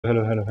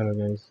Hello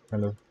guys,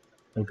 hello,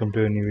 welcome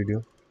to a new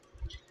video.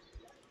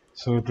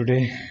 So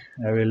today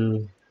I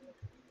will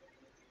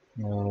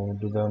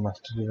do the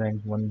mastery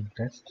rank 1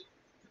 test.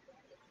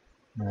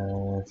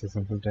 It's a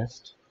simple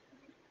test,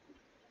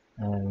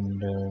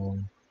 and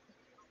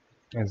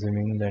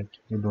assuming that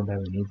you don't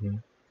have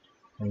anything,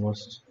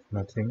 almost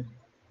nothing,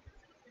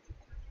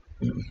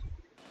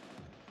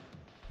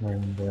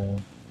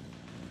 and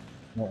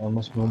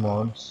almost no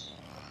mods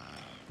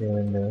here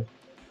and there.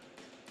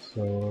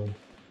 So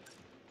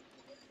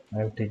I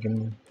have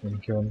taken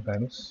MK1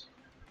 Paris,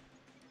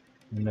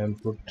 and I'll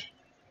put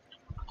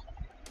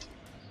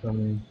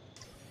some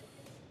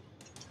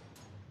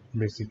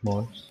basic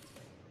mods,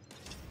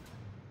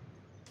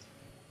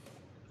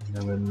 and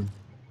I will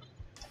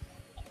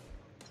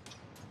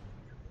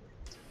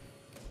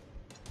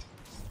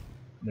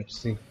let's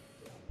see.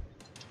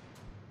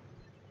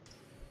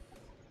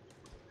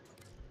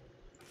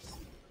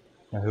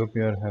 I hope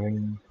you are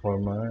having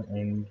Forma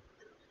and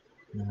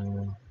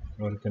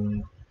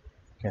Vulcan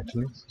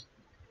Catalyst.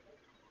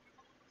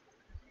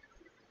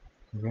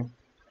 Okay,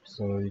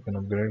 so you can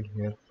upgrade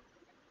here,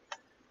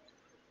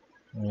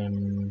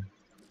 and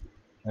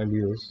I'll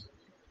use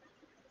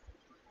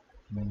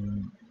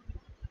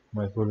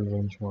my full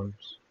range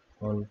mods,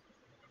 all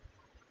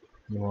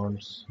the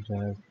mods which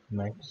I have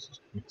maxed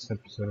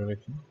except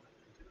acceleration,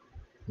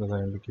 because I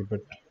want to keep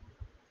it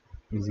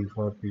easy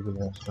for people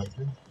who are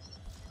starting.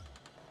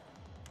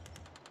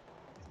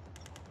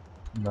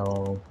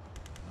 Now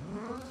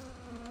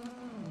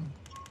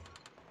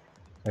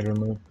I don't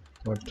know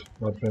what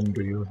Warframe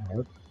do you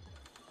have,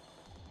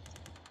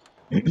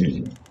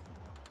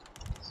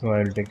 so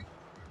I'll take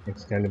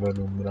Excalibur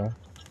Umbra.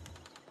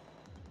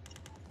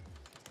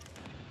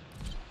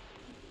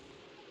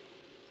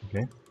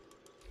 Okay,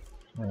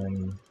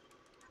 and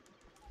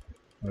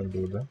I'll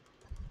do that.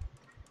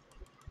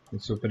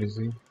 It's super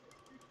easy.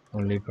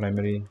 Only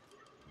primary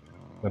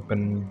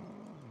weapon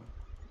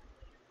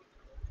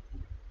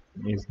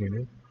is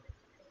needed,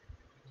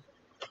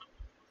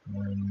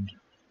 and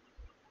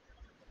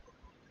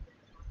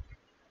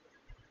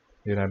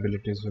your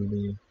abilities will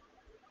be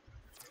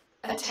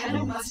A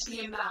Tenno must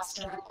be a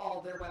master of all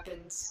their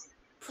weapons.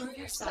 Prove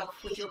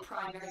yourself with your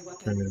primary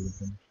weapon. primary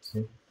weapon.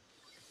 See?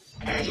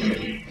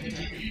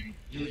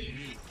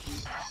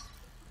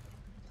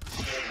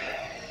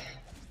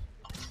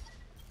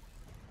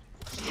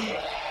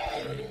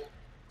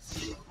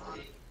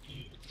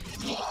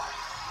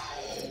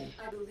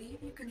 I believe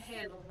you can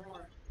handle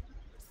more.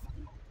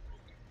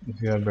 If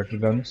you have better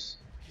guns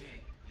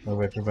or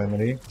better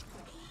primary,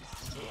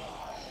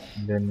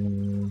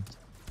 then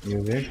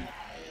use it.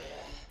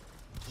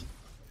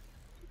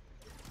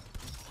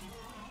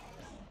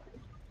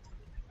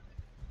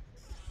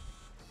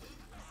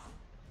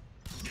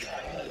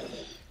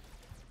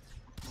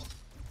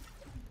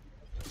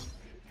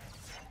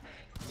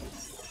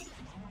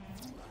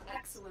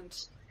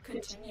 Excellent.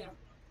 Continue.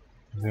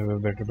 If you have a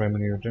better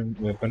primary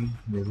weapon,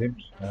 use it.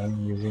 I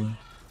am using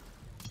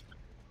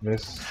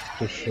this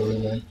to show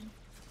that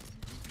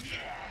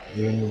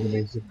even with the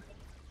basic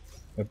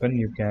weapon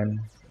you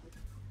can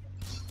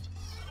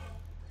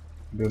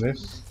do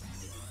this.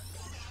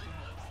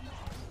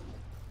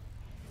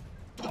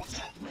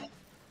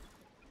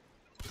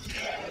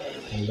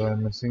 Although I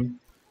am missing,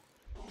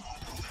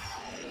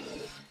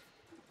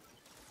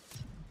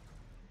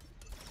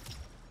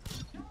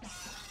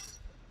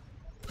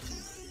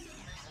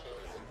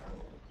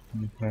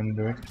 you can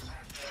do it.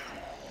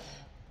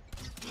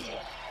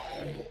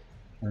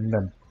 And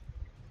done.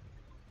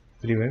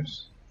 3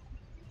 waves.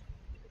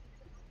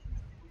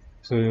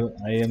 So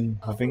I am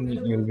hoping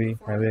you'll be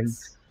having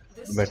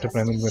a better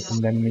primary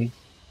weapon than me,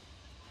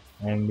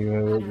 and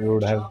you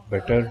would have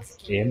better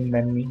aim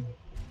than me,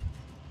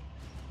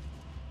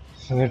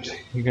 so that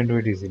you can do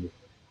it easily.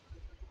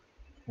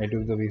 I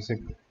took the basic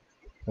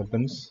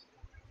weapons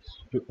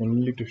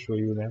only to show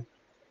you that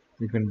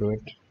you can do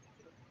it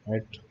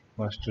at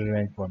mastery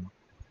rank 1.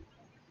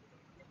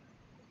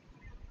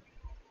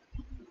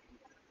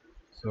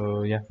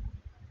 So yeah,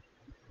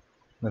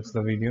 that's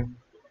the video,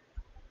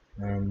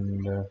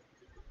 and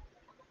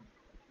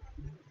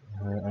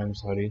I'm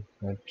sorry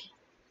that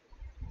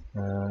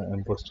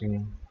I'm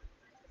posting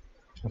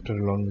after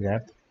a long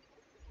gap,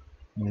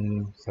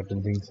 and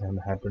certain things have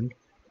happened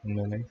in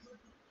my life,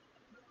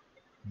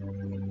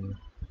 and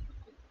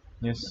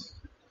yes,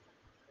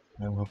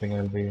 I'm hoping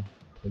I'll be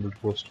able to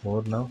post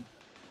more now.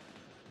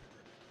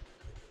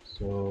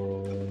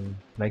 So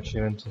like,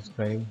 share and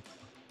subscribe,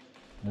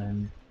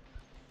 and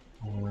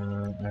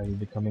I'll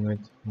be coming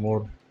with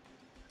more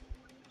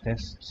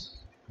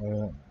tests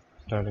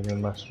starting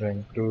in master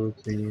rank 2,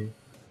 3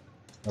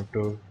 up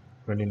to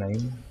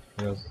 29,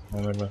 because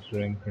I'm at master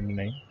rank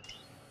 29,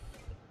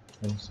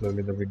 and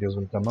slowly the videos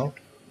will come out.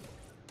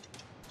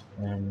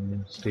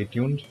 And stay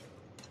tuned,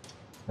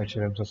 like,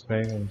 share and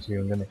subscribe, and see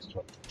you in the next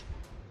one.